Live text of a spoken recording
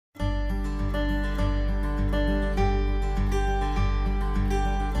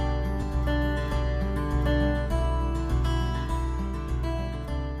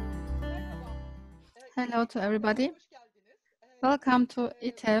Hello to everybody. Welcome to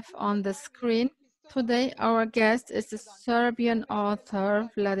ITEF on the screen. Today our guest is the Serbian author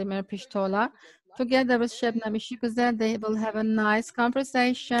Vladimir Pištalo. Together with Şebnem İşigüzel, they will have a nice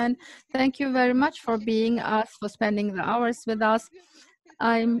conversation. Thank you very much for being us, for spending the hours with us.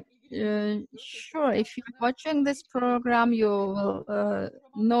 I'm sure if you're watching this program, you will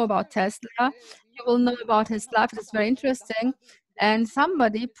know about Tesla. You will know about his life. It's very interesting. And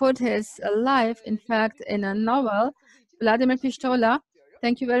somebody put his life, in fact, in a novel. Vladimir Pištalo,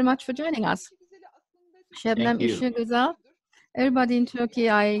 thank you very much for joining us. Şebnem İşigüzel. Everybody in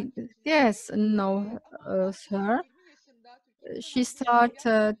Turkey, I guess, know her. She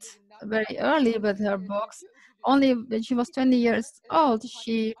started very early with her books. Only when she was 20 years old,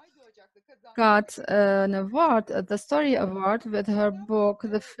 she got an award, the Story Award, with her book,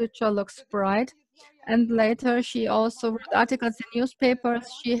 The Future Looks Bright. And later she also wrote articles in newspapers.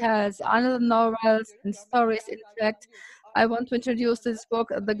 She has other novels and stories. In fact, I want to introduce this book,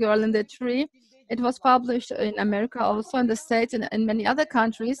 The Girl in the Tree. It was published in America, also in the States and in many other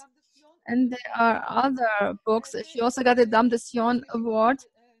countries. And there are other books. She also got a Damnation Award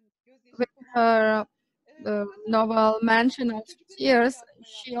with her novel Mansion of Tears.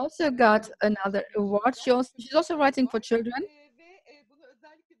 She also got another award. She's also writing for children.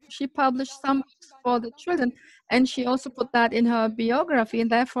 She published some books for the children, and she also put that in her biography, and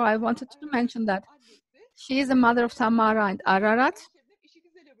therefore I wanted to mention that. She is the mother of Tamara and Ararat.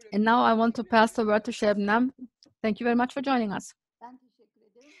 And now I want to pass the word to Şebnem. Thank you very much for joining us.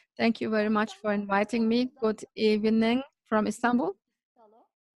 Thank you very much for inviting me. Good evening from Istanbul.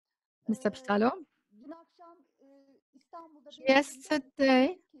 Mr. Pistalo.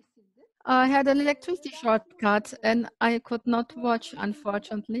 Yesterday, I had an electricity shortcut and I could not watch,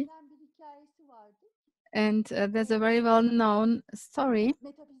 unfortunately. And there's a very well-known story.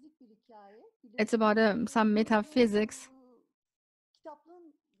 It's about some metaphysics.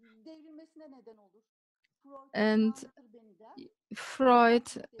 And Freud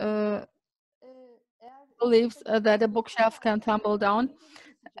believes that a bookshelf can tumble down.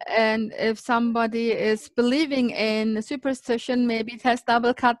 And if somebody is believing in superstition, maybe Tesla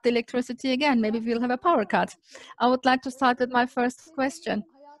will cut the electricity again. Maybe we'll have a power cut. I would like to start with my first question.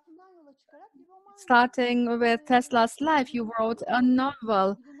 Starting with Tesla's life, you wrote a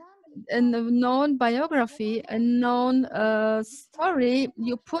novel, a known biography, a known story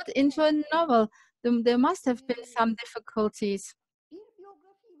you put into a novel. There must have been some difficulties.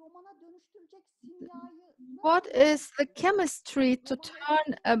 What is the chemistry to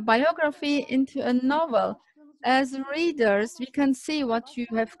turn a biography into a novel? As readers, we can see what you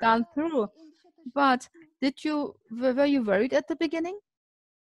have gone through. But were you worried at the beginning?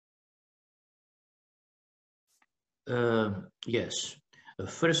 Yes.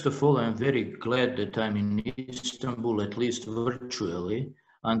 First of all, I'm very glad that I'm in Istanbul, at least virtually,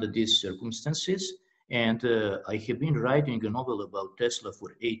 under these circumstances. And I have been writing a novel about Tesla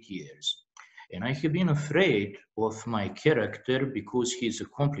for 8 years. And I have been afraid of my character because he's a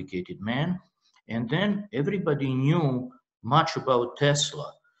complicated man. And then everybody knew much about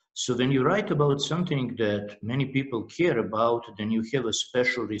Tesla. So when you write about something that many people care about, then you have a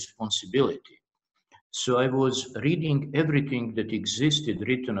special responsibility. So I was reading everything that existed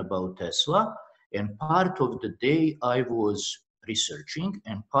written about Tesla, and part of the day I was researching,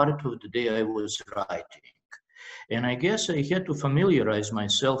 and part of the day I was writing. And I guess I had to familiarize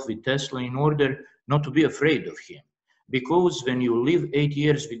myself with Tesla in order not to be afraid of him. Because when you live 8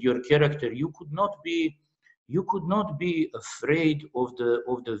 years with your character, you could not be afraid of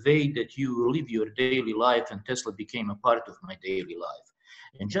the way that you live your daily life, and Tesla became a part of my daily life.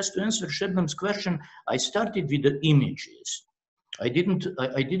 And just to answer Şebnem's question, I started with the images. I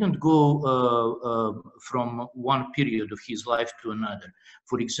didn't go from one period of his life to another.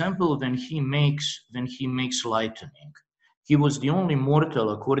 For example, when he makes lightning, he was the only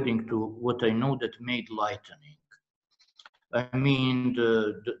mortal, according to what I know, that made lightning. I mean,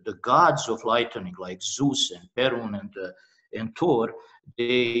 the gods of lightning, like Zeus and Perun and Thor,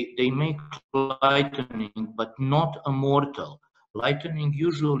 they make lightning, but not a mortal. Lightning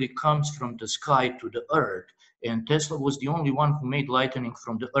usually comes from the sky to the earth, and Tesla was the only one who made lightning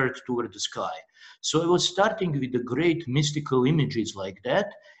from the earth toward the sky. So I was starting with the great mystical images like that,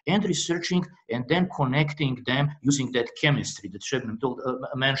 and researching, and then connecting them using that chemistry that Şebnem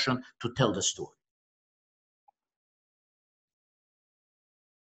mentioned to tell the story.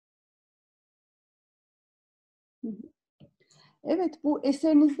 Evet, bu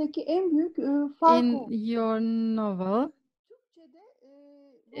eserinizdeki en büyük fark in your novel,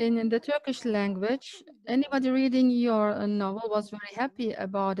 in the Turkish language, anybody reading your novel was very happy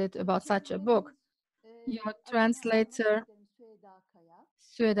about it, about such a book. Your translator,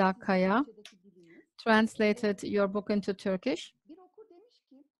 Süheda Kaya, translated your book into Turkish.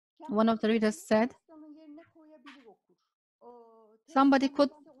 One of the readers said, somebody put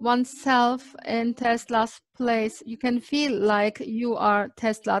oneself in Tesla's place. You can feel like you are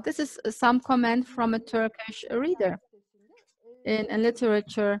Tesla. This is some comment from a Turkish reader in a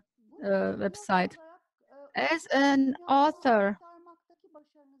literature website. As an author,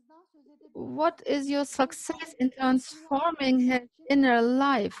 what is your success in transforming his inner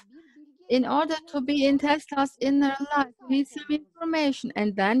life? In order to be in Tesla's inner life, you need some information,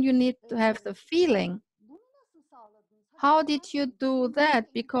 and then you need to have the feeling. How did you do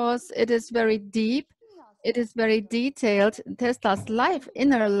that? Because it is very deep, it is very detailed. Tesla's life,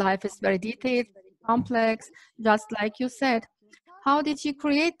 inner life, is very detailed, very complex, just like you said. How did you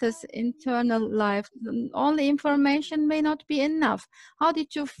create this internal life? Only information may not be enough. How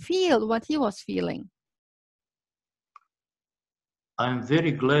did you feel what he was feeling? I'm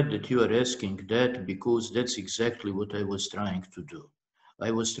very glad that you are asking that, because that's exactly what I was trying to do.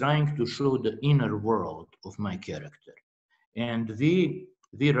 I was trying to show the inner world of my character. And we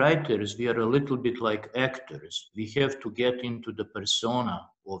writers, we are a little bit like actors. We have to get into the persona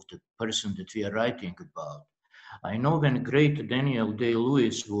of the person that we are writing about. I know when great Daniel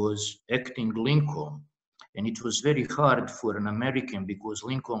Day-Lewis was acting Lincoln, and it was very hard for an American because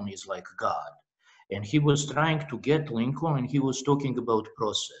Lincoln is like God. And he was trying to get Lincoln, and he was talking about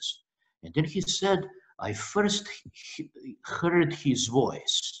process. And then he said, I first heard his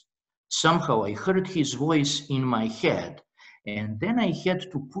voice. Somehow I heard his voice in my head. And then I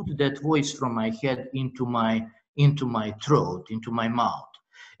had to put that voice from my head into my throat, into my mouth.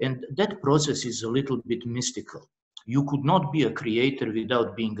 And that process is a little bit mystical. You could not be a creator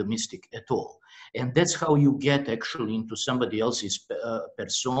without being a mystic at all. And that's how you get actually into somebody else's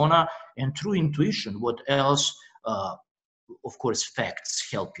persona, and through intuition, what else, of course,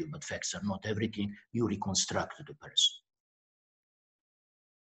 facts help you, but facts are not everything. You reconstruct the person.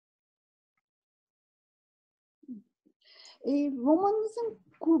 Romanınızın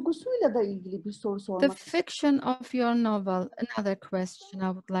kurgusuyla da ilgili bir soru sormak The fiction of your novel, another question I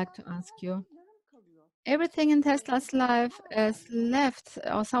would like to ask you. Everything in Tesla's life is left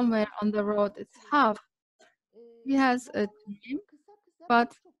or somewhere on the road. It's half. He has a dream,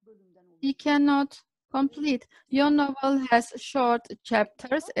 but he cannot complete. Your novel has short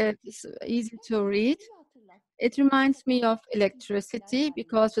chapters. It's easy to read. It reminds me of electricity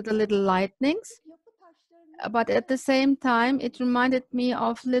because with the little lightnings. But at the same time, it reminded me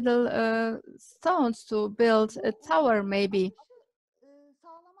of little stones to build a tower, maybe.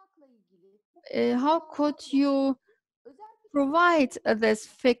 How could you provide this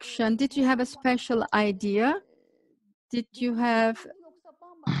fiction? Did you have a special idea? Did you have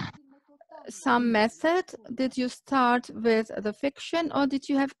some method? Did you start with the fiction, or did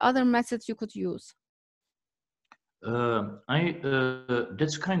you have other methods you could use?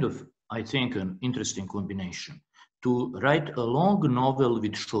 That's kind of, I think, an interesting combination. To write a long novel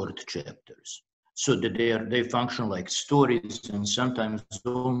with short chapters, so that they function like stories and sometimes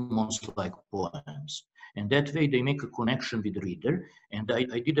almost like poems. And that way they make a connection with the reader. And I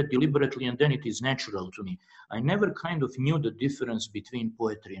did it deliberately, and then it is natural to me. I never kind of knew the difference between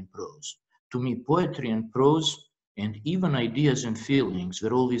poetry and prose. To me, poetry and prose and even ideas and feelings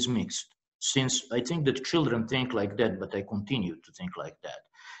were always mixed. Since I think that children think like that, but I continue to think like that.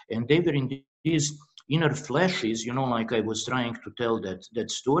 And they were in these inner flashes, you know, like I was trying to tell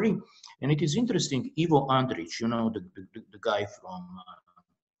that story. And it is interesting, Ivo Andrić, you know, the guy from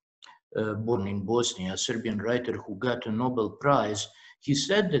born in Bosnia, a Serbian writer who got a Nobel Prize, he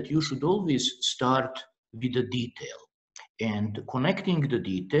said that you should always start with the detail. And connecting the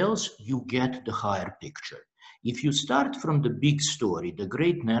details, you get the higher picture. If you start from the big story, the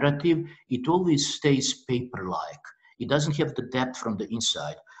great narrative, it always stays paper-like. It doesn't have the depth from the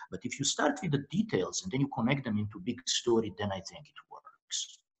inside. But if you start with the details and then you connect them into big story, then I think it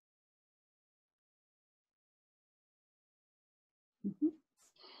works.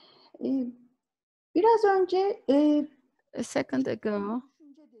 Biraz önce a second ago,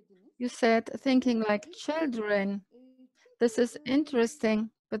 you said thinking like children. This is interesting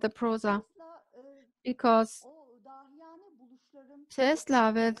with the prosa, because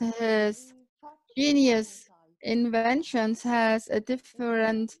Tesla, with his genius inventions, has a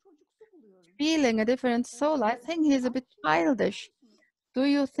different feeling, a different soul. I think he's a bit childish. Do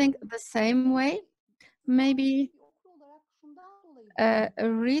you think the same way? Maybe a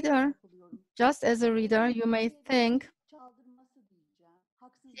reader, just as a reader, you may think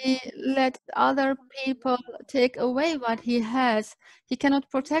He let other people take away what he has. He cannot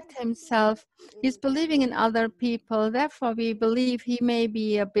protect himself. He's believing in other people. Therefore, we believe he may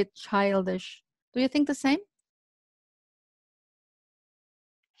be a bit childish. Do you think the same?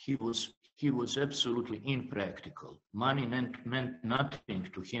 He was absolutely impractical. Money meant nothing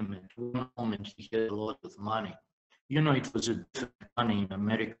to him. At one moment, he had a lot of money. You know, it was a different money in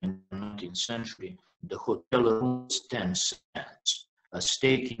America in the 19th century. The hotel room was 10 cents. A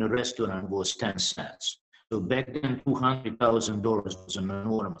steak in a restaurant was 10 cents. So back then, $200,000 was an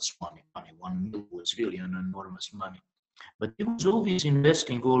enormous money. 1 mil was really an enormous money. But he was always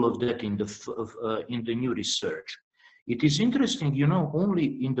investing all of that in the new research. It is interesting, you know,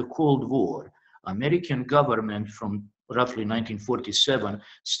 only in the Cold War, American government from roughly 1947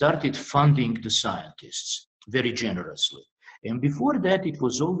 started funding the scientists very generously. And before that, it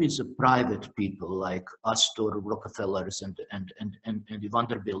was always a private people like Astor, Rockefellers, and the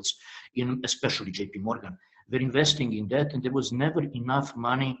Vanderbilts, especially J.P. Morgan, were investing in that, and there was never enough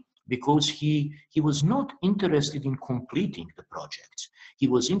money because he was not interested in completing the projects. He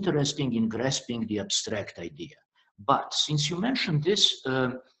was interested in grasping the abstract idea. But since you mentioned this,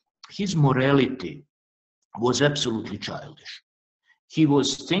 his morality was absolutely childish. He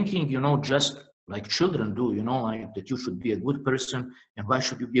was thinking, you know, just like children do, you know, like that you should be a good person and why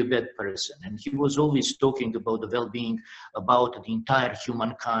should you be a bad person? And he was always talking about the well-being, about the entire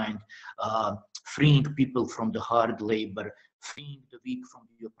humankind, freeing people from the hard labor, freeing the weak from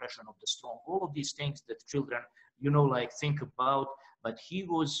the oppression of the strong, all of these things that children, you know, like think about. But he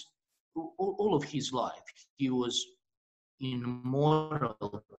was, all of his life, he was in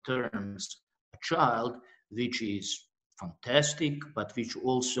moral terms a child, which is fantastic, but which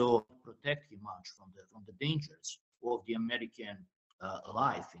also protect him much from the dangers of the American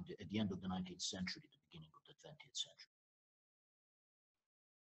life at the end of the 19th century, the beginning of the 20th century.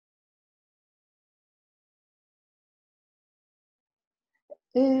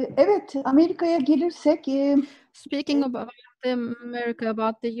 Evet, Amerika'ya gelirsek... Speaking about America,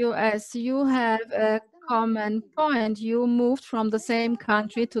 about the US, you have a common point. You moved from the same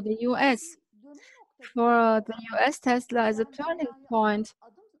country to the US. For the US, Tesla is a turning point.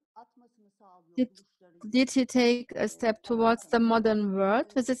 Did he take a step towards the modern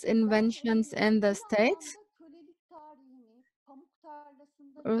world with his inventions in the States?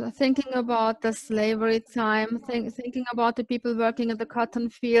 Thinking about the slavery time, thinking about the people working in the cotton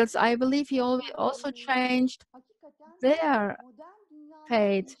fields, I believe he also changed their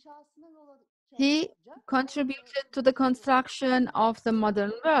fate. He contributed to the construction of the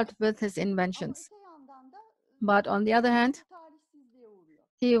modern world with his inventions. But on the other hand,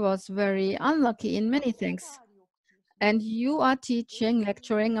 he was very unlucky in many things. And you are teaching,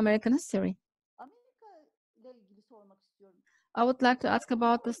 lecturing American history. I would like to ask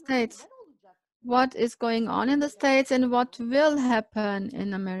about the States. What is going on in the States and what will happen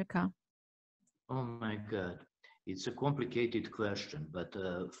in America? Oh my God, it's a complicated question. But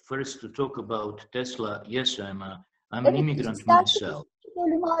first to talk about Tesla, yes, I'm an immigrant myself.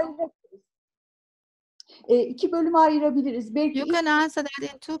 You can answer that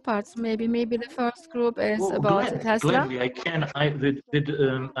in two parts. Maybe the first group is about Tesla. Gladly, I can.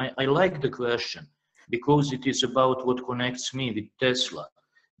 I like the question because it is about what connects me with Tesla.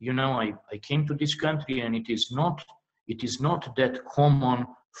 You know, I came to this country, and it is not that common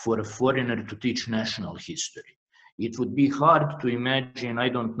for a foreigner to teach national history. It would be hard to imagine, I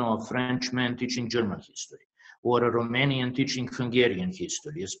don't know, a Frenchman teaching German history or a Romanian teaching Hungarian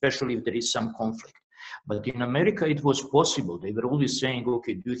history, especially if there is some conflict. But in America, it was possible. They were always saying,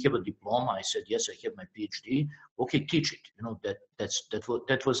 okay, do you have a diploma? I said, yes, I have my PhD. Okay, teach it. You know,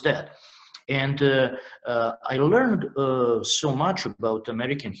 that was that. And I learned so much about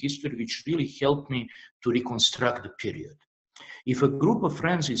American history, which really helped me to reconstruct the period. If a group of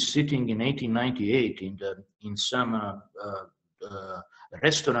friends is sitting in 1898 in some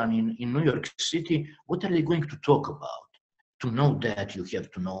restaurant in New York City, what are they going to talk about? To know that, you have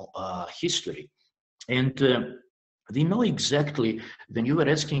to know history. And we know exactly, when you were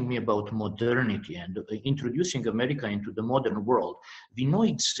asking me about modernity and introducing America into the modern world, we know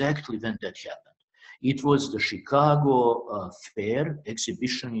exactly when that happened. It was the Chicago Fair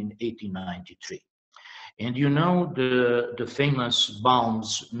exhibition in 1893. And you know the famous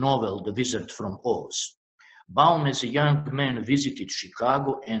Baum's novel, The Wizard from Oz. Baum, as a young man, visited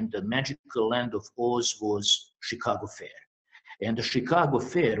Chicago, and the magical land of Oz was Chicago Fair. And the Chicago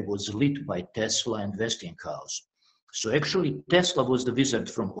Fair was lit by Tesla and Westinghouse. So actually, Tesla was the wizard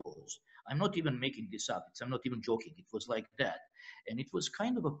from Oz. I'm not even making this up. I'm not even joking. It was like that. And it was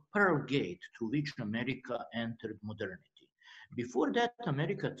kind of a pearl gate through which America entered modernity. Before that,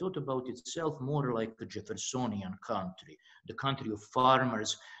 America thought about itself more like a Jeffersonian country, the country of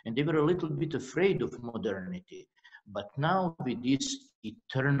farmers, and they were a little bit afraid of modernity. But now with this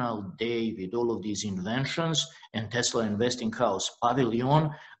eternal day, with all of these inventions, and Tesla and Westinghouse pavilion,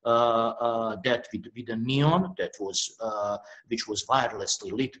 that with a neon that was, which was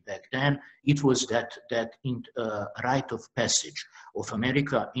wirelessly lit back then, it was that rite of passage of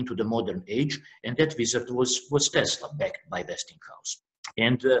America into the modern age, and that visit was Tesla, backed by Westinghouse.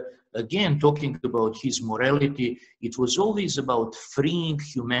 And again, talking about his morality, it was always about freeing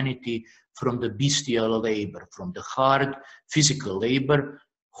humanity from the bestial labor, from the hard physical labor,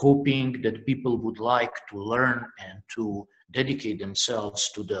 hoping that people would like to learn and to dedicate themselves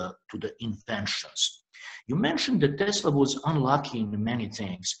to the inventions. You mentioned that Tesla was unlucky in many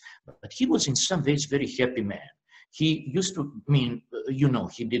things, but he was in some ways very happy man. He used to, I mean, you know,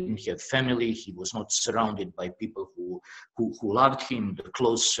 he didn't have family. He was not surrounded by people who loved him, the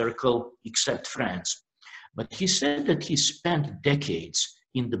close circle, except friends. But he said that he spent decades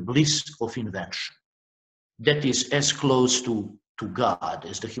in the bliss of invention. That is as close to God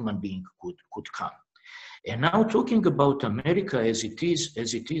as the human being could come. And now talking about America as it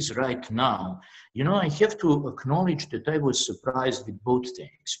is right now, you know, I have to acknowledge that I was surprised with both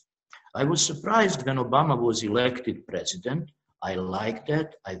things. I was surprised when Obama was elected president. I liked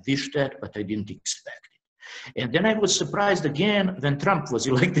that, I wished that, but I didn't expect it. And then I was surprised again when Trump was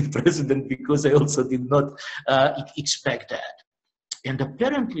elected president, because I also did not expect that. And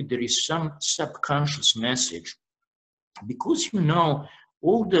apparently there is some subconscious message, because, you know,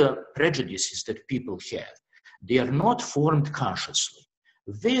 all the prejudices that people have, they are not formed consciously.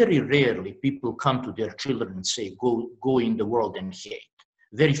 Very rarely people come to their children and say, go in the world and hate.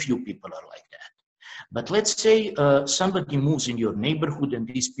 Very few people are like that. But let's say somebody moves in your neighborhood and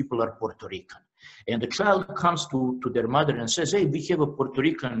these people are Puerto Rican. And the child comes to their mother and says, hey, we have a Puerto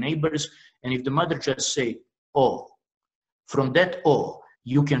Rican neighbors. And if the mother just say, oh, from that oh,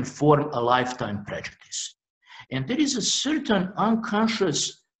 you can form a lifetime prejudice. And there is a certain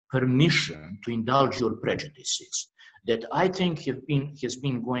unconscious permission to indulge your prejudices that I think has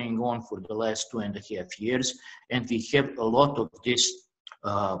been going on for the last 2.5 years. And we have a lot of this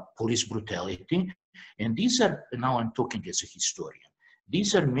police brutality. And these are, now I'm talking as a historian,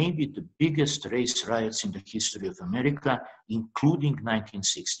 these are maybe the biggest race riots in the history of America, including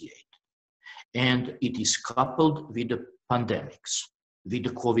 1968. And it is coupled with the pandemics, with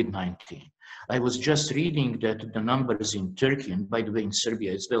the COVID-19. I was just reading that the numbers in Turkey, and by the way, in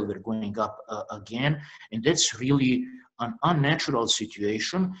Serbia as well, they're going up again. And that's really an unnatural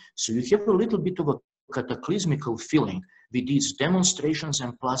situation. So you have a little bit of a cataclysmical feeling with these demonstrations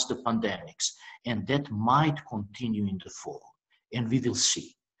and plus the pandemics. And that might continue in the fall. And we will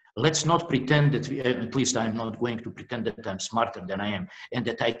see. Let's not pretend that, at least I'm not going to pretend that I'm smarter than I am and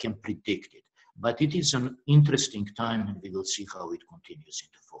that I can predict it. But it is an interesting time, and we will see how it continues in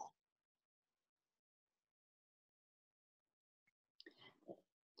the fall.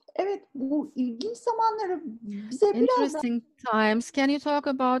 Evet, bu ilginç zamanları bize Interesting times. Can you talk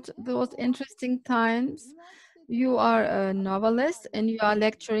about those interesting times? You are a novelist and you are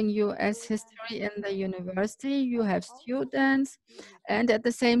lecturing US history in the university. You have students, and at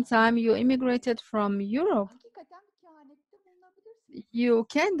the same time, you immigrated from Europe. You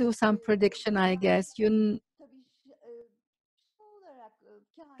can do some prediction, I guess.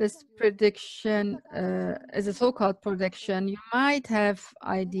 This prediction is a so-called prediction. You might have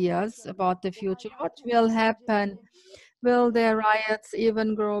ideas about the future. What will happen? Will the riots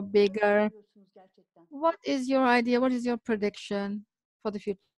even grow bigger? What is your idea? What is your prediction for the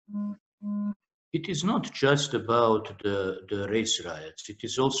future? It is not just about the race riots. It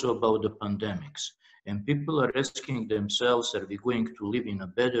is also about the pandemics. And people are asking themselves, are we going to live in a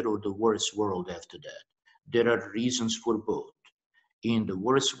better or the worse world after that? There are reasons for both. In the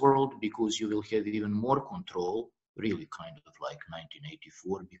worse world, because you will have even more control, really kind of like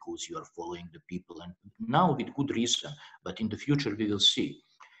 1984, because you are following the people, and now with good reason, but in the future we will see.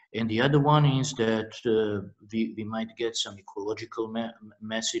 And the other one is that we might get some ecological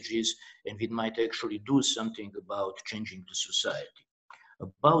messages, and we might actually do something about changing the society.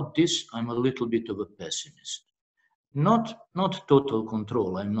 About this, I'm a little bit of a pessimist. Not total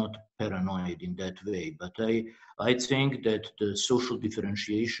control, I'm not paranoid in that way, but I think that the social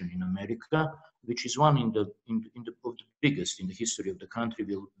differentiation in America, which is one of the biggest in the history of the country,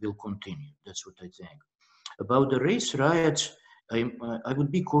 will continue. That's what I think. About the race riots, I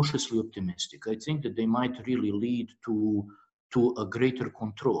would be cautiously optimistic. I think that they might really lead to a greater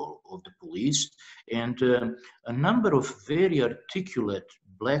control of the police, and a number of very articulate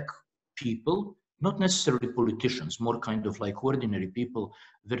Black people not necessarily politicians, more kind of like ordinary people,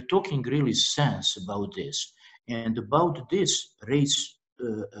 were talking really sense about this. And about this race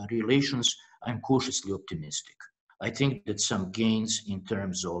relations, I'm cautiously optimistic. I think that some gains in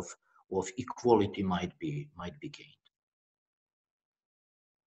terms of equality might be gained.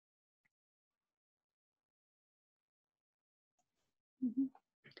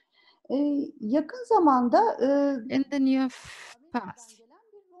 Yakın zamanda in the near past,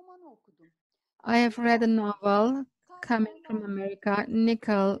 I have read a novel coming from America,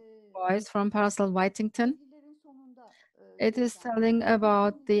 Nickel Boys from Parcel Whitington. It is telling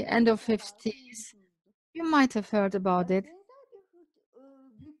about the end of 50s. You might have heard about it.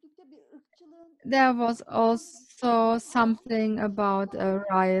 There was also something about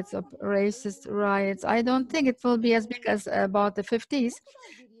riots, of racist riots. I don't think it will be as big as about the 50s,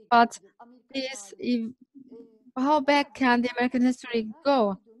 but how back can the American history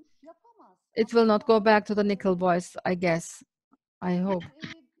go? It will not go back to the Nickel Boys, I guess. I hope.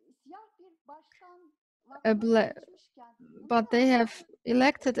 But they have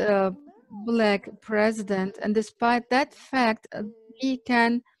elected a black president, and despite that fact, we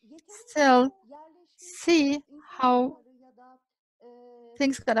can still see how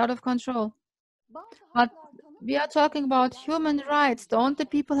things got out of control. But we are talking about human rights. Don't the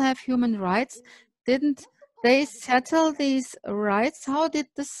people have human rights? Didn't they settle these rights? How did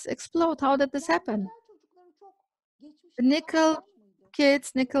this explode? How did this happen? The Nickel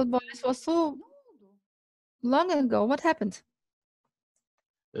kids, Nickel boys was so long ago. What happened?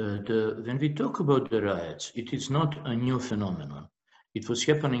 When we talk about the riots, it is not a new phenomenon. It was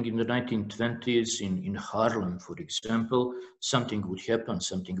happening in the 1920s in Harlem, for example. Something would happen,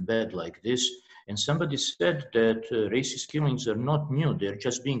 something bad like this. And somebody said that racist killings are not new, they're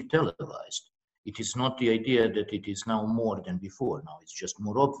just being televised. It is not the idea that it is now more than before, now it's just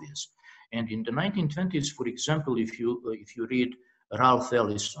more obvious. And in the 1920s, for example, if you read Ralph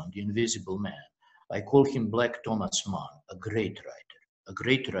Ellison, The Invisible Man, I call him Black Thomas Mann, a great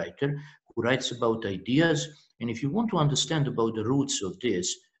writer who writes about ideas. And if you want to understand about the roots of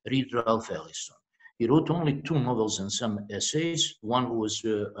this, read Ralph Ellison. He wrote only 2 novels and some essays. One was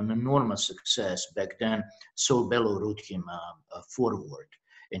an enormous success back then. Saul Bellow wrote him a foreword,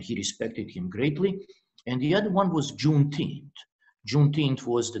 and he respected him greatly. And the other one was Juneteenth. Juneteenth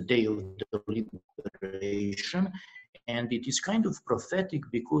was the day of the liberation, and it is kind of prophetic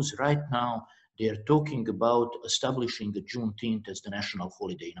because right now they are talking about establishing the Juneteenth as the national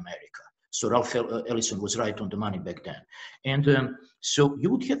holiday in America. So Ralph Ellison was right on the money back then. And so you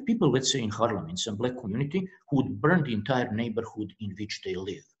would have people, let's say in Harlem, in some black community, who would burn the entire neighborhood in which they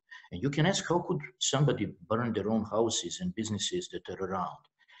live. And you can ask, how could somebody burn their own houses and businesses that are around?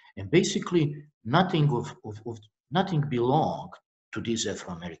 And basically, nothing belonged to these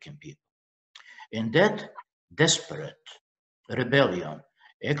Afro-American people. And that desperate rebellion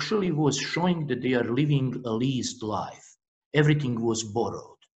actually was showing that they are living a leased life. Everything was borrowed.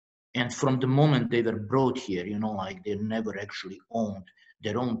 And from the moment they were brought here, you know, like they never actually owned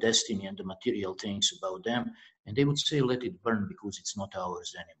their own destiny and the material things about them. And they would say, let it burn because it's not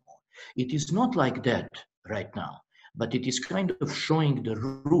ours anymore. It is not like that right now, but it is kind of showing the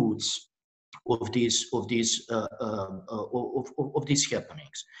roots of these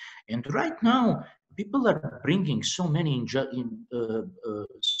happenings. And right now, people are bringing so many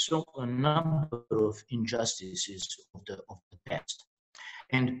a number of injustices of the past.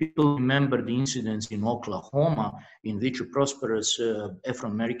 And people remember the incidents in Oklahoma in which a prosperous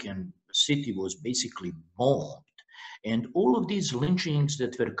Afro-American city was basically bombed. And all of these lynchings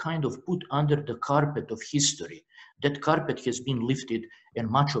that were kind of put under the carpet of history, that carpet has been lifted and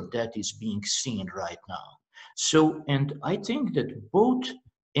much of that is being seen right now. So, and I think that both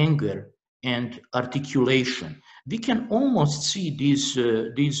anger and articulation, we can almost see these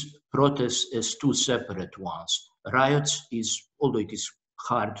protests as 2 separate ones. Riots is, although it is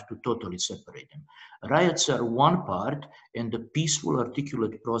hard to totally separate them. Riots are one part and the peaceful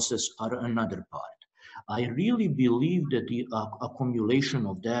articulate process are another part. I really believe that the accumulation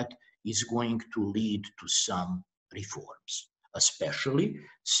of that is going to lead to some reforms, especially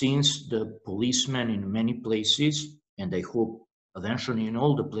since the policemen in many places, and I hope eventually in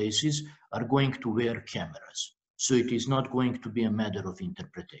all the places, are going to wear cameras. So it is not going to be a matter of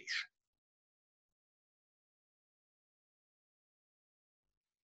interpretation.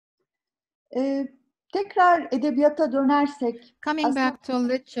 Tekrar edebiyata dönersek. Coming back to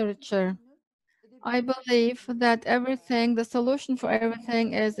literature, I believe that everything, the solution for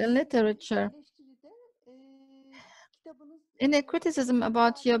everything is in literature. In a criticism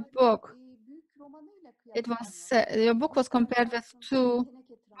about your book, your book was compared with 2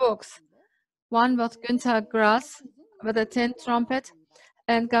 books. One was Günter Grass with a tin trumpet,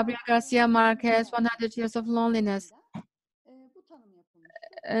 and Gabriel Garcia Marquez, 100 Years of Loneliness.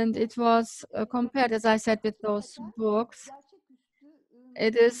 And it was compared, as I said, with those books.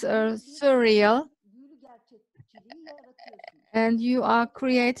 It is surreal, and you are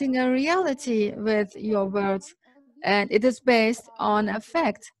creating a reality with your words, and it is based on a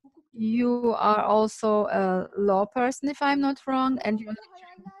fact. You are also a law person, if I'm not wrong, and you're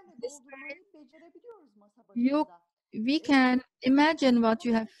we can imagine what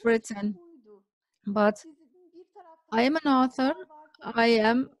you have written, but I am an author, I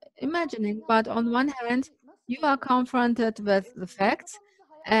am imagining, but on one hand, you are confronted with the facts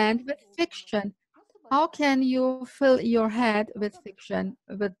and with fiction. How can you fill your head with fiction,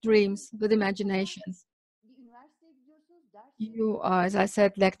 with dreams, with imaginations? You are, as I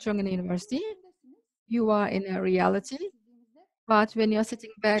said, lecturing in a university. You are in a reality, but when you're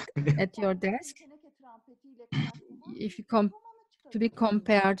sitting back at your desk, if you to be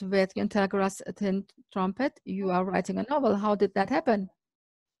compared with Günter Grass tin trumpet, you are writing a novel. How did that happen?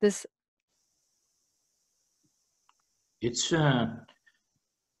 It's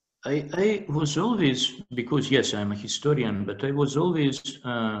I was always, because yes, I'm a historian, but I was always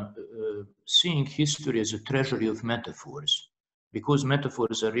seeing history as a treasury of metaphors, because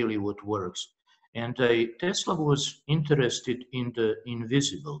metaphors are really what works. And Tesla was interested in the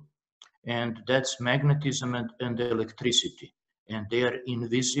invisible, and that's magnetism and electricity, and they are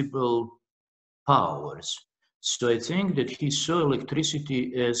invisible powers. So I think that he saw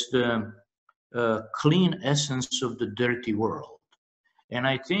electricity as the clean essence of the dirty world. And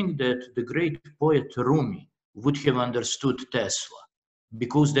I think that the great poet Rumi would have understood Tesla,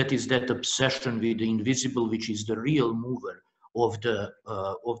 because that is that obsession with the invisible, which is the real mover of the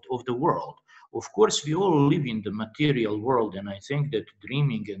world. Of course, we all live in the material world, and I think that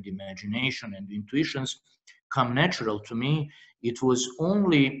dreaming and imagination and intuitions come natural to me. It was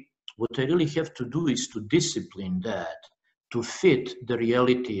only what I really have to do is to discipline that to fit the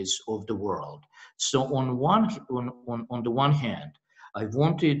realities of the world. So on the one hand, I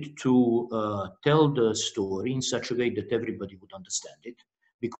wanted to tell the story in such a way that everybody would understand it,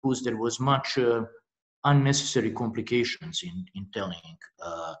 because there was much unnecessary complications in telling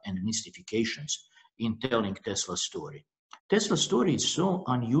and mystifications in telling Tesla's story. Tesla's story is so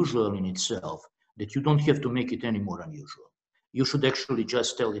unusual in itself that you don't have to make it any more unusual. You should actually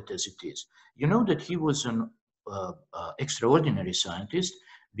just tell it as it is. You know that he was an extraordinary scientist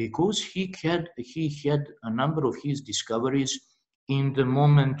because he had a number of his discoveries in the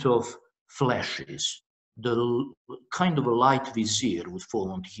moment of flashes. The kind of a light vizier would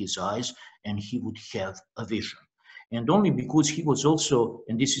fall onto his eyes and he would have a vision. And only because he was also,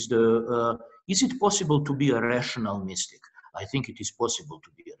 and this is is it possible to be a rational mystic? I think it is possible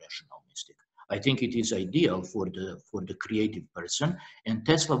to be a rational mystic. I think it is ideal for the creative person, and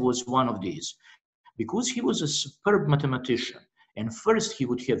Tesla was one of these. Because he was a superb mathematician, and first he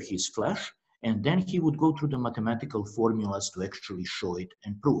would have his flash, and then he would go through the mathematical formulas to actually show it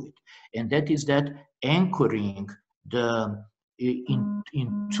and prove it. And that is that anchoring the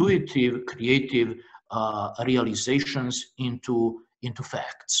intuitive, creative realizations into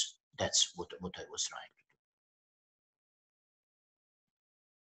facts. That's what I was trying to do.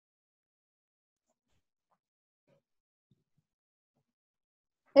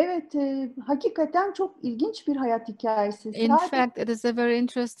 Evet, hakikaten çok ilginç bir hayat hikayesi. In fact, it is a very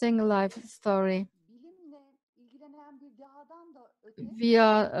interesting life story. We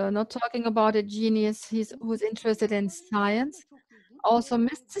are not talking about a genius who's interested in science. Also,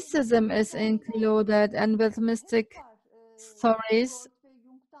 mysticism is included, and with mystic stories,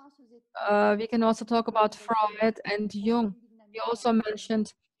 we can also talk about Freud and Jung. You also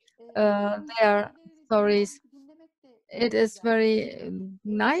mentioned their stories. It is very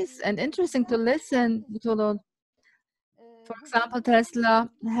nice and interesting to listen to them. For example, Tesla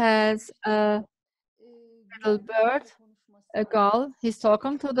has a little bird, a gull. He's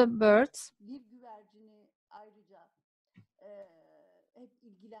talking to the birds.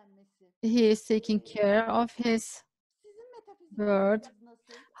 He is taking care of his bird.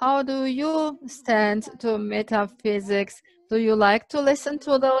 How do you stand to metaphysics? Do you like to listen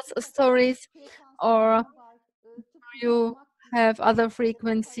to those stories, or do you have other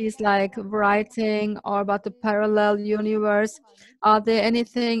frequencies like writing or about the parallel universe? Are there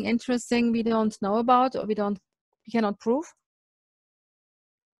anything interesting we don't know about or we cannot prove?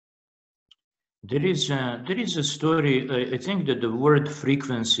 There is a story. I think that the word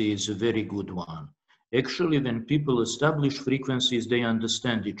frequency is a very good one. Actually, when people establish frequencies, they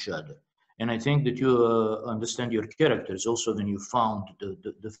understand each other. And I think that you understand your characters also when you found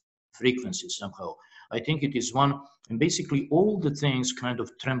the frequencies somehow. I think it is one, and basically all the things kind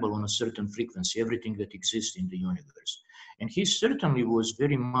of tremble on a certain frequency, everything that exists in the universe. And he certainly was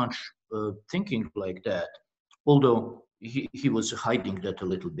very much thinking like that, although he was hiding that a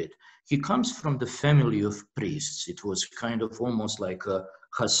little bit. He comes from the family of priests. It was kind of almost like a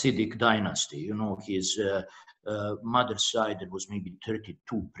Hasidic dynasty. You know, his mother's side, there was maybe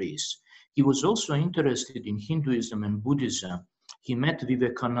 32 priests. He was also interested in Hinduism and Buddhism. He met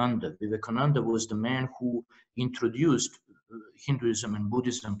Vivekananda. Vivekananda was the man who introduced Hinduism and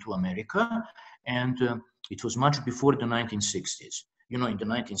Buddhism to America, and it was much before the 1960s. You know, in the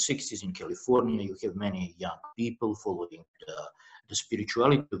 1960s in California, you have many young people following the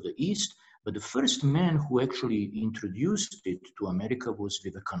spirituality of the East, but the first man who actually introduced it to America was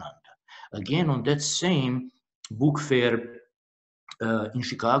Vivekananda. Again, on that same book fair in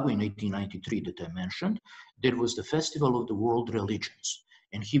Chicago in 1893 that I mentioned, there was the Festival of the World Religions,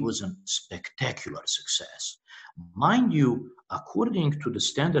 and he was a spectacular success. Mind you, according to the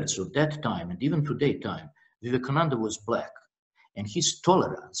standards of that time, and even today time, Vivekananda was black, and his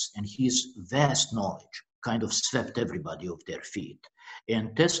tolerance and his vast knowledge kind of swept everybody off their feet.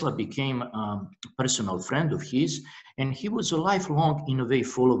 And Tesla became a personal friend of his, and he was a lifelong, in a way,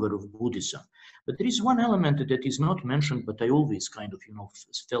 follower of Buddhism. But there is one element that is not mentioned, but I always kind of, you know,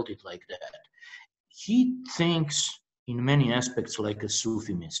 felt it like that. He thinks in many aspects like a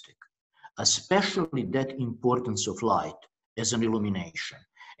Sufi mystic, especially that importance of light as an illumination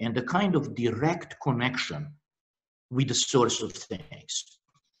and the kind of direct connection with the source of things.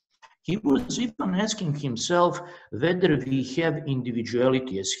 He was even asking himself whether we have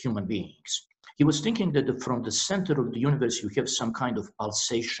individuality as human beings. He was thinking that from the center of the universe, you have some kind of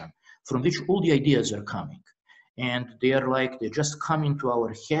pulsation from which all the ideas are coming. And they are like, they just come into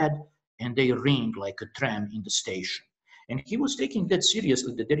our head and they ring like a tram in the station. And he was taking that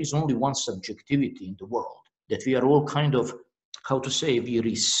seriously, that there is only one subjectivity in the world, that we are all kind of, how to say, we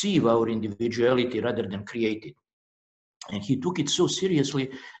receive our individuality rather than create it. And he took it so seriously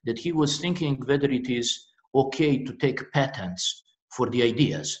that he was thinking whether it is okay to take patents for the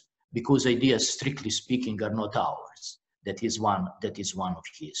ideas, because ideas, strictly speaking, are not ours. That is one of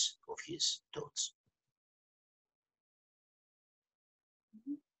his thoughts.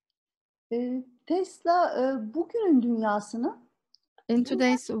 Tesla bugünün dünyasını in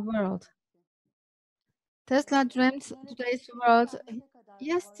today's world. Tesla dreamt today's world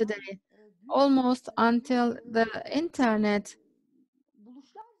yesterday, almost until the internet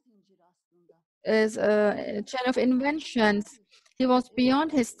is a chain of inventions. He was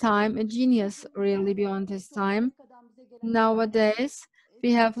beyond his time, a genius really beyond his time. Nowadays,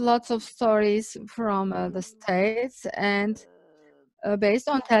 we have lots of stories from the States, and based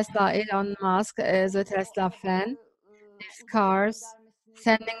on Tesla, Elon Musk is a Tesla fan. These cars,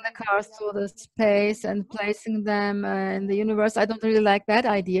 sending the cars to the space and placing them in the universe. I don't really like that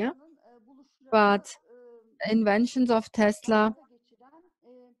idea, but inventions of Tesla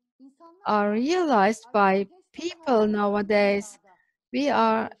are realized by people nowadays. We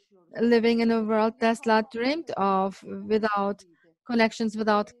are living in a world Tesla dreamed of, without connections,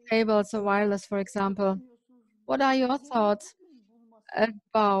 without cables or wireless, for example. What are your thoughts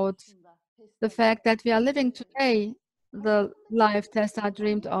about the fact that we are living today the life Tesla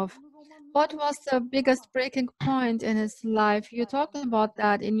dreamed of? What was the biggest breaking point in his life? You talked about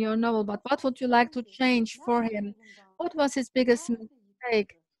that in your novel, but what would you like to change for him? What was his biggest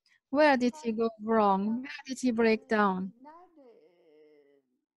mistake? Where did he go wrong? Where did he break down?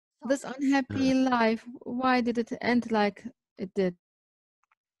 This unhappy life, why did it end like it did?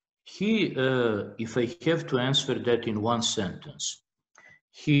 He, if I have to answer that in one sentence,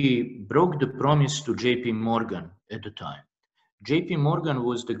 he broke the promise to JP Morgan at the time. JP Morgan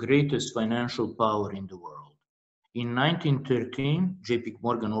was the greatest financial power in the world. In 1913, JP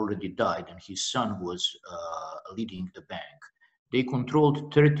Morgan already died and his son was leading the bank. They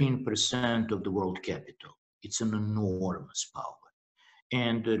controlled 13% of the world capital. It's an enormous power.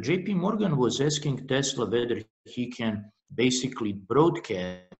 And JP Morgan was asking Tesla whether he can basically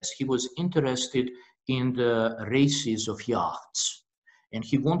broadcast. He was interested in the races of yachts. And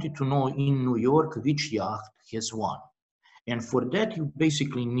he wanted to know in New York which yacht has won. And for that, you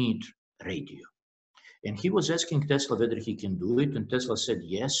basically need radio. And he was asking Tesla whether he can do it. And Tesla said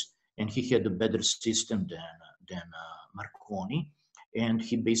yes. And he had a better system than Marconi. And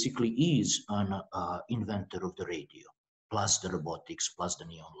he basically is an inventor of the radio, plus the robotics, plus the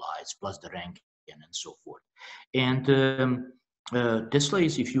neon lights, plus the Rankine and so forth. And Tesla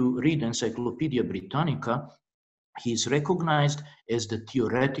is, if you read Encyclopedia Britannica, he is recognized as the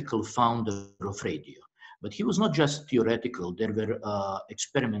theoretical founder of radio. But he was not just theoretical. There were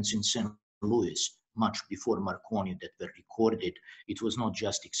experiments in St. Louis much before Marconi that were recorded. It was not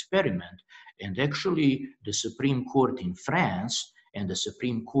just experiment. And actually, the Supreme Court in France and the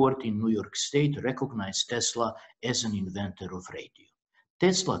Supreme Court in New York State recognized Tesla as an inventor of radio.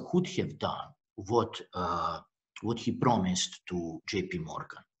 Tesla could have done what he promised to J.P.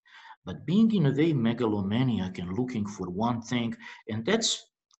 Morgan. But being in a way megalomaniac and looking for one thing, and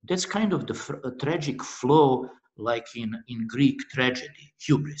that's kind of the tragic flaw, like in Greek tragedy,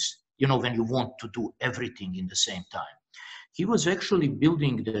 hubris, you know, when you want to do everything in the same time. He was actually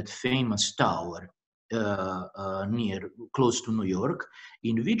building that famous tower close to New York,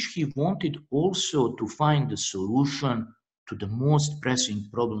 in which he wanted also to find the solution to the most pressing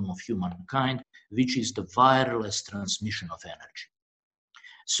problem of humankind, which is the wireless transmission of energy.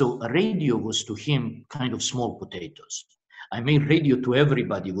 So radio was to him kind of small potatoes. I mean, radio to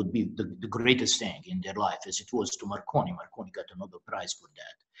everybody would be the greatest thing in their life, as it was to Marconi. Marconi got a Nobel Prize for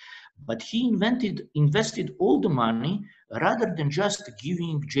that. But he invested all the money rather than just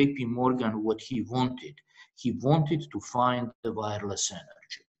giving J.P. Morgan what he wanted. He wanted to find the wireless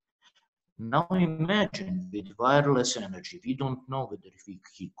energy. Now imagine, with wireless energy, we don't know whether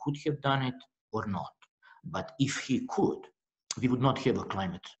he could have done it or not. But if he could, we would not have a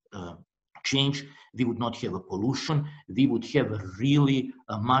climate change, we would not have a pollution, we would have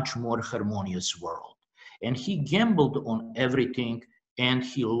a much more harmonious world. And he gambled on everything, and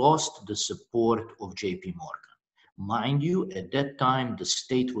he lost the support of J.P. Morgan. Mind you, at that time, the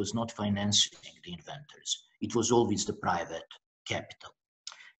state was not financing the inventors. It was always the private capital.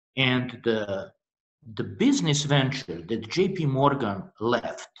 And the business venture that J.P. Morgan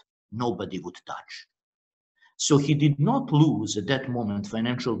left, nobody would touch. So he did not lose at that moment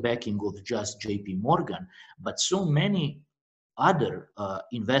financial backing of just J.P. Morgan, but so many other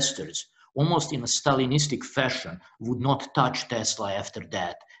investors, almost in a Stalinistic fashion, would not touch Tesla after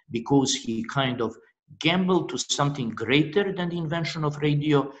that, because he kind of gambled to something greater than the invention of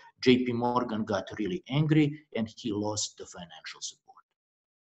radio. J.P. Morgan got really angry and he lost the financial support.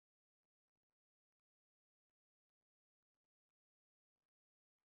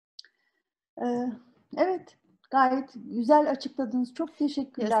 Evet, gayet güzel açıkladınız. Çok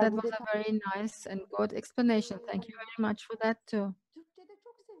teşekkürler. Yes, that was a very nice and good explanation. Thank you very much for that too.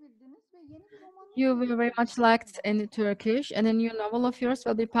 You will very much liked in Turkish, and a new novel of yours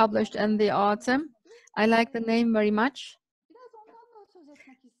will be published in the autumn. I like the name very much.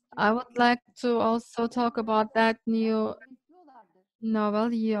 I would like to also talk about that new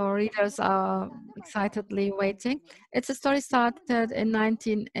novel. Your readers are excitedly waiting. It's a story started in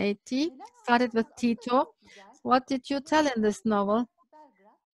 1980, started with Tito. What did you tell in this novel?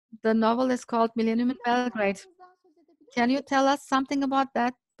 The novel is called Millennium in Belgrade. Can you tell us something about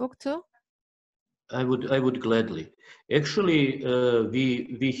that book too? I would gladly. Actually,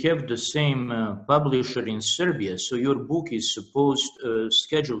 we have the same publisher in Serbia, so your book is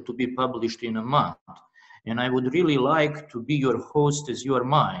scheduled to be published in a month. And I would really like to be your host as you are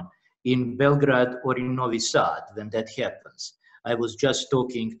mine in Belgrade or in Novi Sad when that happens. I was just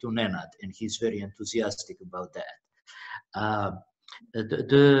talking to Nenad, and he's very enthusiastic about that.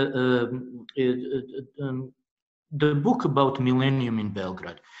 The book about millennium in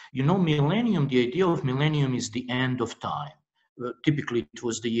Belgrade. You know, millennium, the idea of millennium is the end of time. Typically, it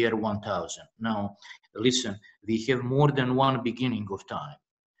was the year 1000. Now, listen, we have more than one beginning of time.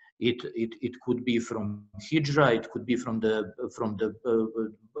 It could be from Hijra, it could be from the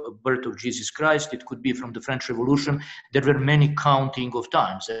birth of Jesus Christ, it could be from the French Revolution. There were many counting of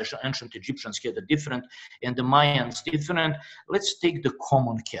times. The ancient Egyptians had a different, and the Mayans different. Let's take the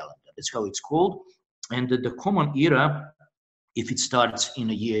common calendar. That's how it's called. And the common era, if it starts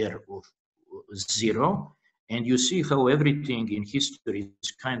in a year of 0, and you see how everything in history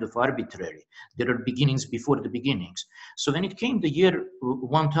is kind of arbitrary. There are beginnings before the beginnings. So when it came the year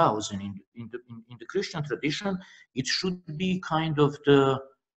 1000 in the Christian tradition, it should be kind of the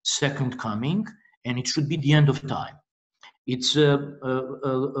second coming, and it should be the end of time. It's and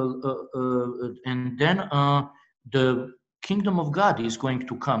then the kingdom of God is going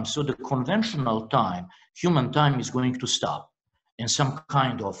to come. So the conventional time, human time, is going to stop, and some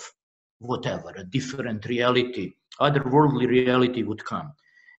kind of whatever, a different reality, otherworldly reality would come.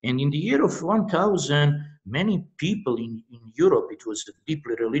 And in the year of 1000, many people in Europe, it was a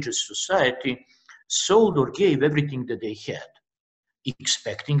deeply religious society, sold or gave everything that they had,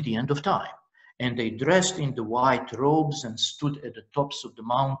 expecting the end of time. And they dressed in the white robes and stood at the tops of the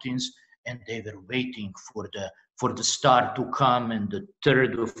mountains, and they were waiting for the star to come and the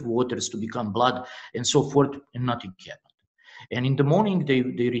third of waters to become blood and so forth, and nothing happened. And in the morning, they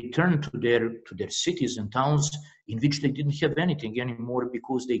returned to their cities and towns in which they didn't have anything anymore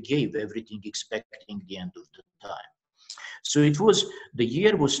because they gave everything expecting the end of the time. So it was, the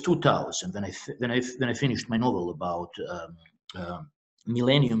year was 2000 when I finished my novel about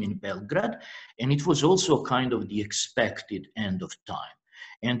Millennium in Belgrade, and it was also kind of the expected end of time.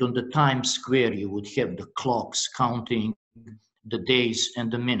 And on the Times Square, you would have the clocks counting the days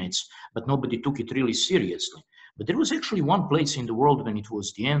and the minutes, but nobody took it really seriously. But there was actually one place in the world when it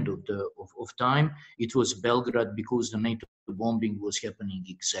was the end of time. It was Belgrade, because the NATO bombing was happening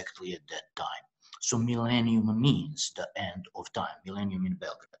exactly at that time. So millennium means the end of time, millennium in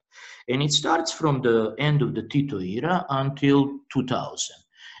Belgrade. And it starts from the end of the Tito era until 2000.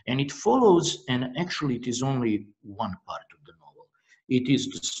 And it follows, and actually it is only one part of the novel. It is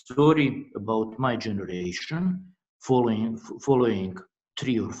the story about my generation following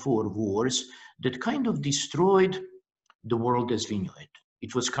 3 or 4 wars that kind of destroyed the world as we knew it.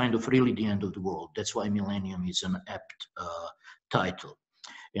 It was kind of really the end of the world. That's why millennium is an apt title.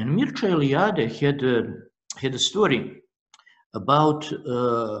 And Mircea Eliade had a story about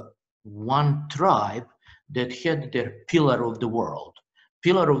one tribe that had their pillar of the world.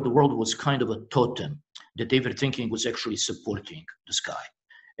 Pillar of the world was kind of a totem that they were thinking was actually supporting the sky.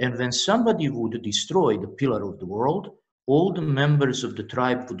 And when somebody would destroy the pillar of the world, all the members of the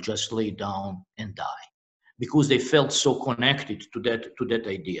tribe would just lay down and die because they felt so connected to that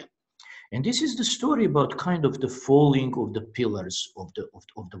idea. And this is the story about kind of the falling of the pillars of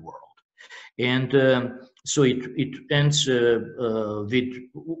the world. And so it ends with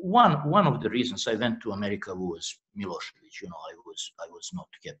one of the reasons I went to America was Milosevic. You know, I was not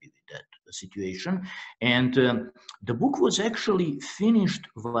happy with that situation. And the book was actually finished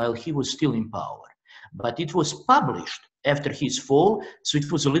while he was still in power, but it was published after his fall, so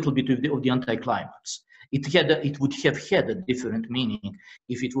it was a little bit of the anticlimax. It would have had a different meaning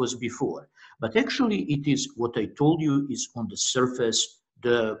if it was before. But actually, it is what I told you is on the surface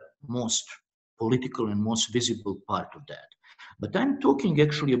the most political and most visible part of that. But I'm talking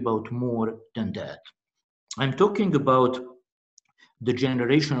actually about more than that. I'm talking about the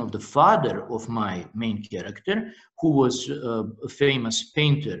generation of the father of my main character, who was a famous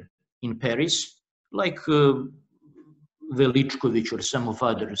painter in Paris, like Veličković or some of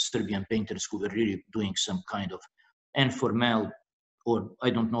other Serbian painters who were really doing some kind of informal, or I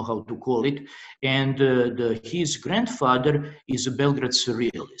don't know how to call it. And his grandfather is a Belgrade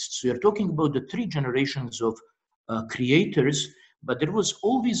surrealist. So you're talking about the 3 generations of creators, but there was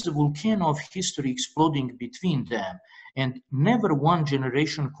always a volcano of history exploding between them. And never one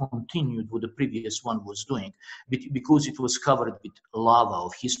generation continued what the previous one was doing because it was covered with lava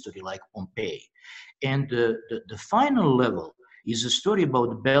of history like Pompeii. And the final level is a story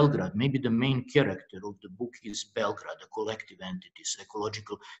about Belgrade. Maybe the main character of the book is Belgrade, a collective entity,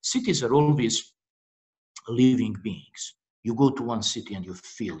 psychological. Cities are always living beings. You go to one city and you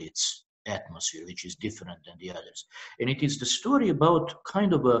feel its atmosphere, which is different than the others. And it is the story about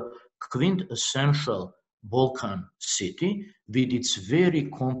kind of a quintessential Balkan city with its very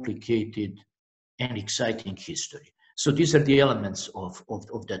complicated and exciting history. So these are the elements of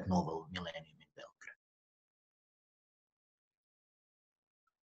that novel, Millennium in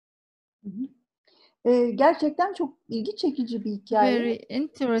Belgrade. Gerçekten çok ilgi çekici bir hikaye. Very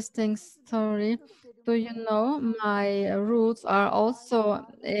interesting story. Do you know, my roots are also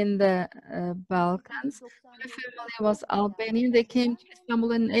in the Balkans. My family was Albanian. They came to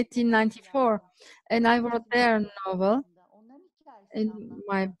Istanbul in 1894, and I wrote their novel. In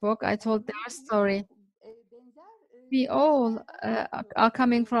my book, I told their story. We all are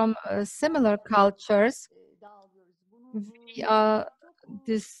coming from similar cultures. We are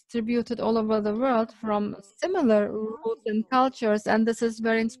distributed all over the world from similar roots and cultures, and this is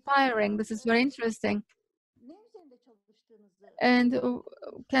very inspiring. This is very interesting. And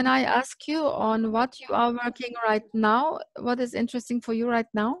can I ask you on what you are working right now? What is interesting for you right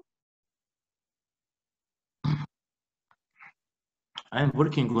now? I'm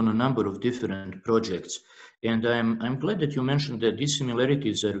working on a number of different projects, and I'm glad that you mentioned that these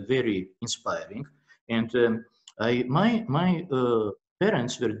similarities are very inspiring. And my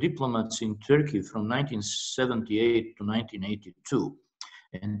parents were diplomats in Turkey from 1978 to 1982.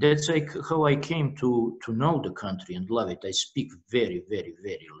 And that's like how I came to know the country and love it. I speak very, very,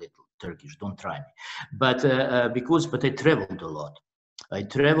 very little Turkish. Don't try me. But but I traveled a lot. I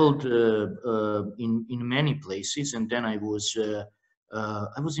traveled in many places, and then I was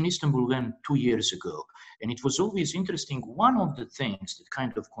in Istanbul 2 years ago, and it was always interesting. One of the things that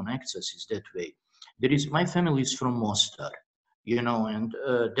kind of connects us is that way. My family is from Mostar, you know, and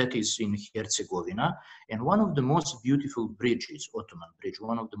that is in Herzegovina. And one of the most beautiful bridges, Ottoman bridge,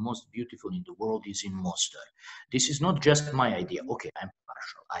 one of the most beautiful in the world is in Mostar. This is not just my idea. Okay, I'm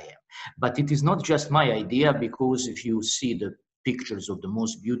partial, I am. But it is not just my idea, because if you see the pictures of the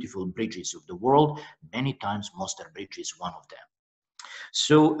most beautiful bridges of the world, many times Mostar Bridge is one of them.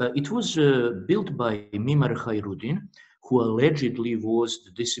 So it was built by Mimar Khairuddin, who allegedly was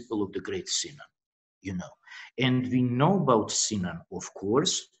the disciple of the great Sinan, you know. And we know about Sinan, of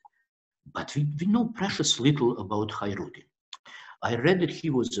course, but we know precious little about Khairuddin. I read that he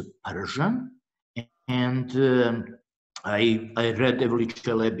was a Persian, and I read Evliya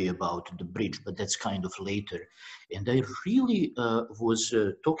Çelebi about the bridge, but that's kind of later. And I really was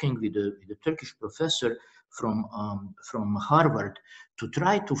talking with a Turkish professor from Harvard to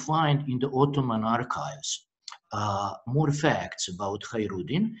try to find in the Ottoman archives more facts about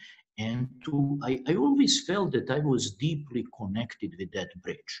Khairuddin. And I always felt that I was deeply connected with that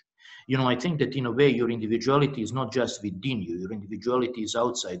bridge. You know, I think that in a way your individuality is not just within you, your individuality is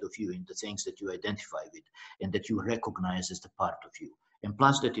outside of you in the things that you identify with and that you recognize as the part of you. And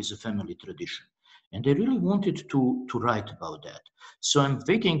plus that is a family tradition. And I really wanted to write about that. So I'm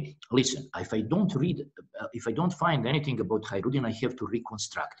thinking, listen, if I don't find anything about Khairuddin, I have to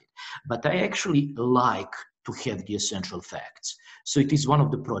reconstruct it. But I actually like to have the essential facts. So it is one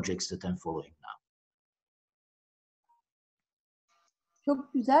of the projects that I'm following now.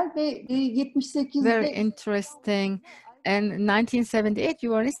 Çok güzel ve 78'de... Very interesting. And 1978, you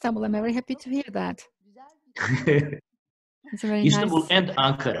were in Istanbul. I'm very happy to hear that. It's very Istanbul nice. and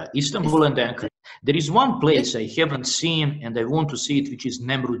Ankara. Istanbul and Ankara. There is one place I haven't seen and I want to see it, which is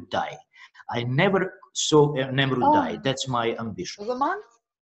Nemrut Dağ. I never saw Nemrut Dağ. That's my ambition.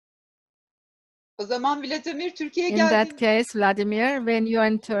 O zaman Vladimir Türkiye'ye In that case, Vladimir, when you are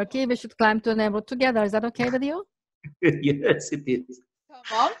in Turkey, we should climb to Nemrut together. Is that okay with you? Yes, it is.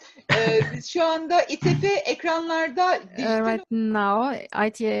 Tamam. Biz şu anda ITEF'i ekranlarda Right now,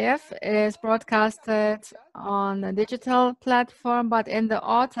 ITEF is broadcasted on a digital platform, but in the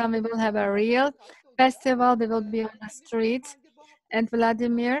autumn, we will have a real festival. We will be on the street. And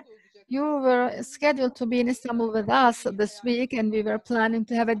Vladimir, you were scheduled to be in Istanbul with us this week, and we were planning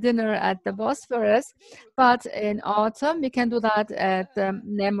to have a dinner at the Bosphorus. But in autumn, we can do that at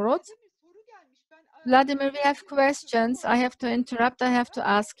Nemrut. Vladimir, we have questions. I have to interrupt. I have to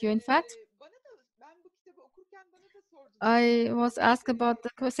ask you, in fact. I was asked about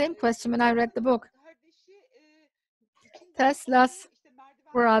the same question when I read the book. Tesla's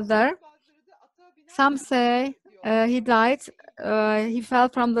brother, some say he died, he fell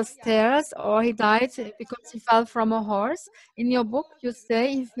from the stairs, or he died because he fell from a horse. In your book, you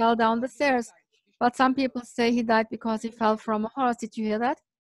say he fell down the stairs, but some people say he died because he fell from a horse. Did you hear that?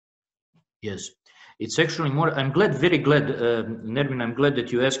 Yes, it's actually more, I'm glad, very glad, Nermin, I'm glad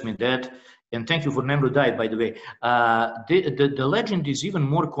that you asked me that. And thank you for Nemrut Dağ, by the way. The legend is even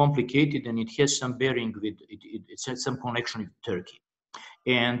more complicated, and it has some bearing with, it has some connection with Turkey.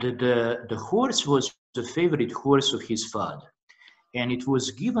 And the horse was the favorite horse of his father. And it was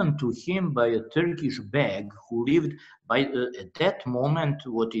given to him by a Turkish beg who lived at that moment,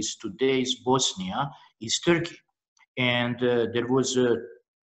 what is today's Bosnia, is Turkey. And there was a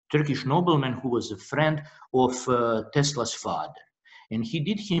Turkish nobleman who was a friend of Tesla's father. And he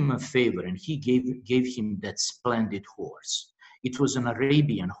did him a favor, and he gave him that splendid horse. It was an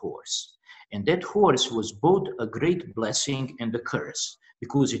Arabian horse. And that horse was both a great blessing and a curse,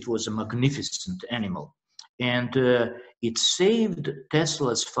 because it was a magnificent animal. And it saved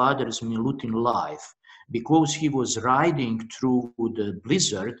Tesla's father's Milutin life, because he was riding through the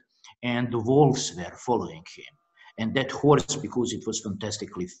blizzard and the wolves were following him. And that horse, because it was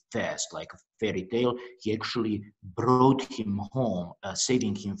fantastically fast, like a fairy tale, he actually brought him home,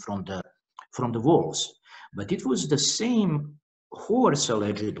 saving him from the wolves. But it was the same horse,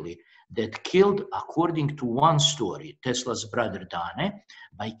 allegedly, that killed, according to one story, Tesla's brother Dane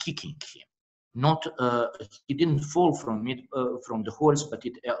by kicking him. Not, he didn't fall from the horse, but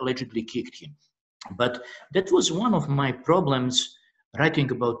it allegedly kicked him. But that was one of my problems writing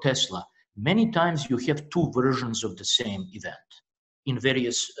about Tesla. Many times you have two versions of the same event in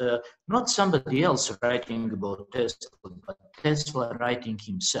various, not somebody else writing about Tesla, but Tesla writing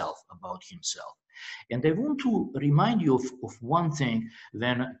himself about himself. And I want to remind you of one thing.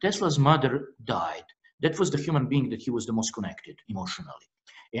 When Tesla's mother died, that was the human being that he was the most connected emotionally.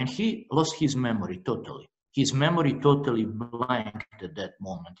 And he lost his memory totally. His memory totally blanked at that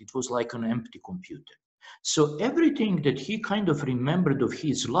moment. It was like an empty computer. So everything that he kind of remembered of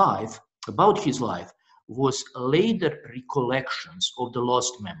his life, about his life, was later recollections of the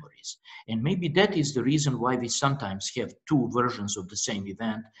lost memories. And maybe that is the reason why we sometimes have two versions of the same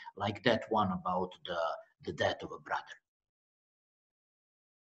event, like that one about the death of a brother.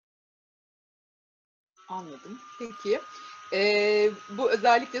 Anladım. Peki. Bu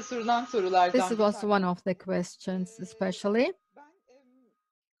özellikle sorulan sorulardan. This was one of the questions, especially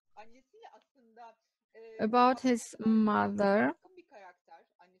about his mother.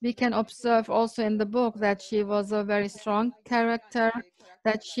 We can observe also in the book that she was a very strong character,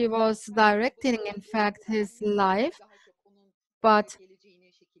 that she was directing, in fact, his life. But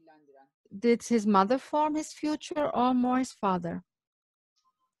did his mother form his future or more his father?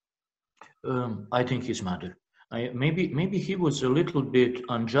 I think his mother. Maybe he was a little bit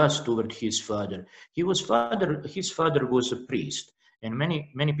unjust toward his father. His father was a priest, and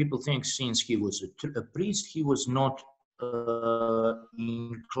many people think since he was a priest, he was not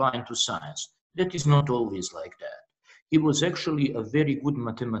inclined to science. That is not always like that. He was actually a very good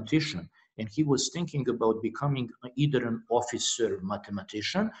mathematician, and he was thinking about becoming either an officer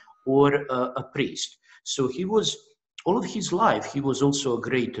mathematician or a priest. So he was, all of his life, he was also a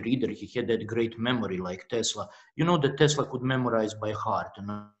great reader. He had that great memory like Tesla. You know that Tesla could memorize by heart and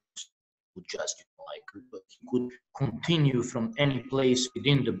would just he could continue from any place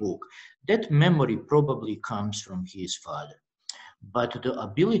within the book. That memory probably comes from his father. But the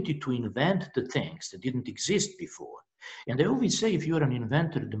ability to invent the things that didn't exist before. And I always say, if you're an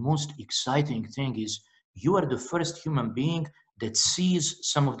inventor, the most exciting thing is you are the first human being that sees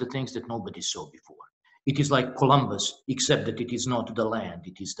some of the things that nobody saw before. It is like Columbus, except that it is not the land,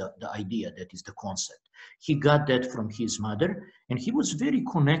 it is the idea, that is the concept. He got that from his mother, and he was very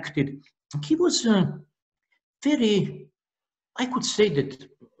connected. He was very, I could say that,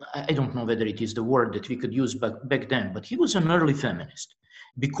 I don't know whether it is the word that we could use back then, but he was an early feminist.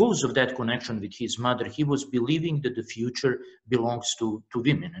 Because of that connection with his mother, he was believing that the future belongs to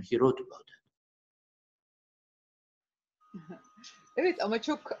women, and he wrote about that. Evet, ama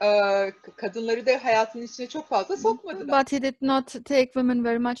çok kadınları da hayatının içine çok fazla sokmadı. But he did not take women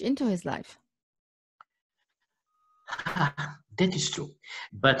very much into his life. That is true.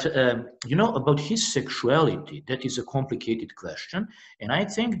 But, you know, about his sexuality, that is a complicated question. And I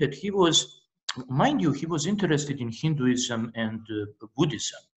think that he was, mind you, he was interested in Hinduism and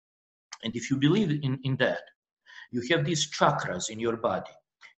Buddhism. And if you believe in that, you have these chakras in your body,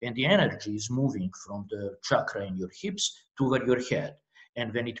 and the energy is moving from the chakra in your hips toward your head.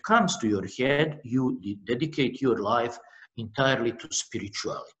 And when it comes to your head, you dedicate your life entirely to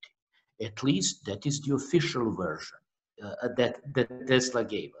spirituality. At least that is the official version that Tesla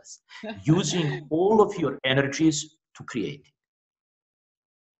gave us, using all of your energies to create.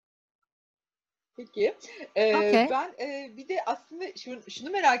 Peki. Okay. Ben bir de aslında şunu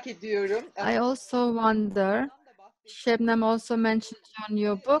merak ediyorum. I also wonder, Şebnem also mentioned on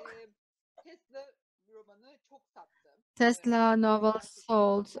your book, Tesla romanı çok sattı. Tesla novels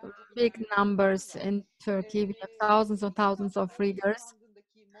sold big numbers in Turkey. We have thousands of readers.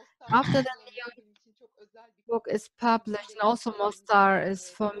 After the new book is published, and also Mostar is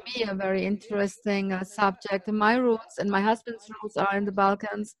for me a very interesting subject. My roots and my husband's roots are in the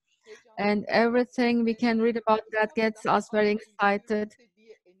Balkans, and everything we can read about that gets us very excited.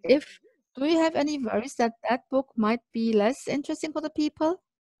 Do you have any worries that that book might be less interesting for the people?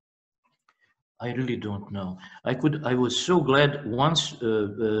 I really don't know. I was so glad once,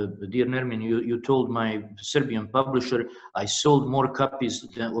 dear Nermin, you told my Serbian publisher, I sold more copies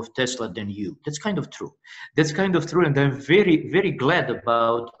of Tesla than you. That's kind of true. That's kind of true, and I'm very, very glad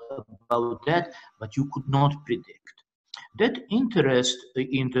about that, but you could not predict. That interest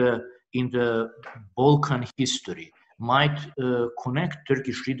in the Balkan history might connect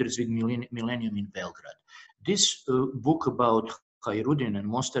Turkish readers with Millennium in Belgrade. This book about Hayrudin and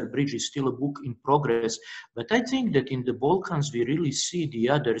Mostar Bridge is still a book in progress, but I think that in the Balkans we really see the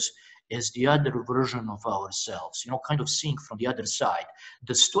others as the other version of ourselves, you know, kind of seeing from the other side,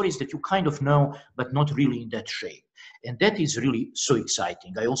 the stories that you kind of know, but not really in that shape. And that is really so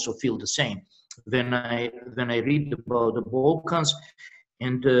exciting. I also feel the same when I read about the Balkans.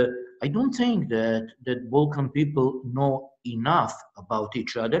 And I don't think that Balkan people know enough about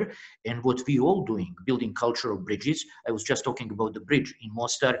each other, and what we all doing, building cultural bridges. I was just talking about the bridge in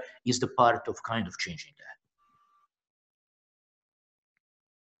Mostar, is the part of kind of changing that.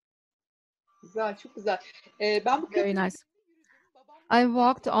 Güzel, çok güzel. Ben bu Very nice. I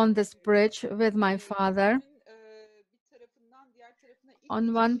walked on this bridge with my father.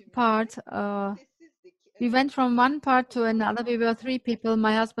 On one part, we went from one part to another. We were three people,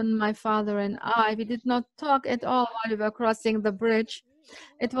 my husband, my father, and I. We did not talk at all while we were crossing the bridge.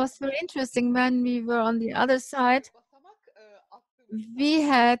 It was very interesting when we were on the other side. We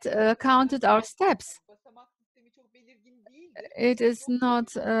had counted our steps. It is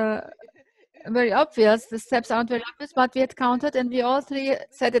not very obvious, the steps aren't very obvious, but we had counted and we all three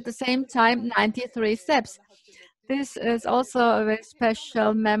said at the same time 93 steps. This is also a very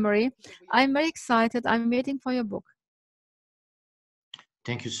special memory. I'm very excited. I'm waiting for your book.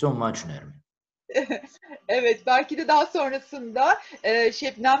 Thank you so much, Nermin. Evet, belki de daha sonrasında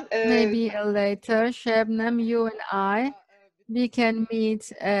Şebnem... Maybe later, Şebnem, you and I, we can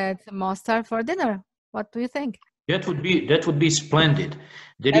meet at Mostar for dinner. What do you think? That would be splendid.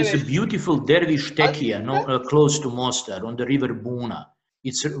 There is a beautiful dervish tekia close to Mostar on the river Buna.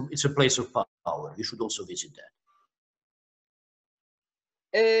 It's a place of power. We should also visit that.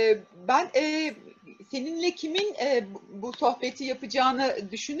 Ben seninle kimin bu sohbeti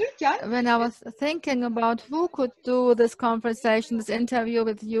yapacağını düşünürken when I was thinking about who could do this conversation, this interview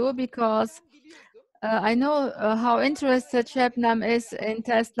with you, because I know how interested Şebnem is in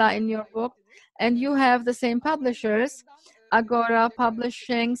Tesla, in your book, and you have the same publishers. Agora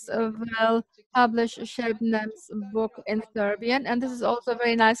Publishings will publish Şebnem's book in Serbian, and this is also a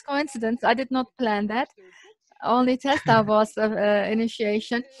very nice coincidence. I did not plan that. Only Tesla was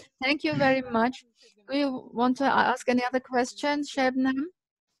initiation. Thank you very much. Do you want to ask any other questions, Şebnem?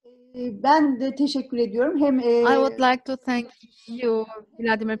 Ben de teşekkür ediyorum. I would like to thank you,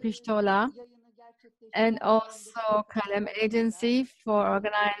 Vladimir Pištalo, and also Kalem Agency for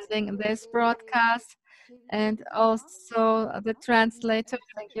organizing this broadcast, and also the translator.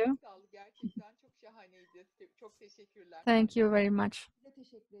 Thank you. Thank you very much.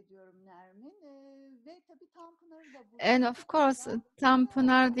 And of course,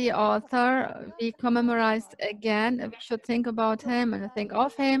 Tanpınar, the author, we commemorized again. We should think about him and think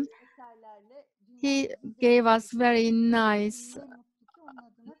of him. He gave us very nice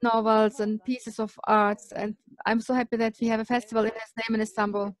novels and pieces of arts, and I'm so happy that we have a festival in his name in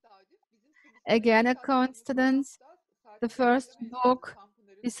Istanbul. Again, a coincidence. The first book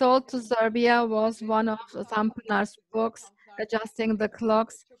we sold to Serbia was one of Tanpınar's books, Adjusting the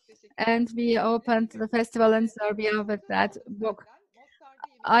Clocks, and we opened the festival in Serbia with that book.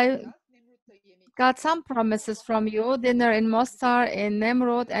 I got some promises from you, dinner in Mostar, in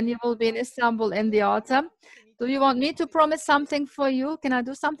Nemrut, and you will be in Istanbul in the autumn. Do you want me to promise something for you? Can I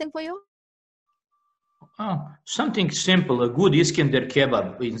do something for you? Oh, something simple, a good Iskender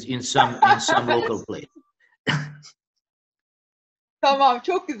kebab in some local place. Tamam,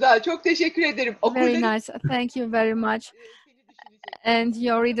 çok güzel. Çok teşekkür ederim. Very nice. Thank you very much. And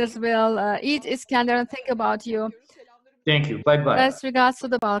your readers will eat Iskender and think about you. Thank you. Bye-bye. Best regards to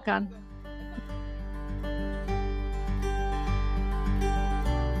the Balkan.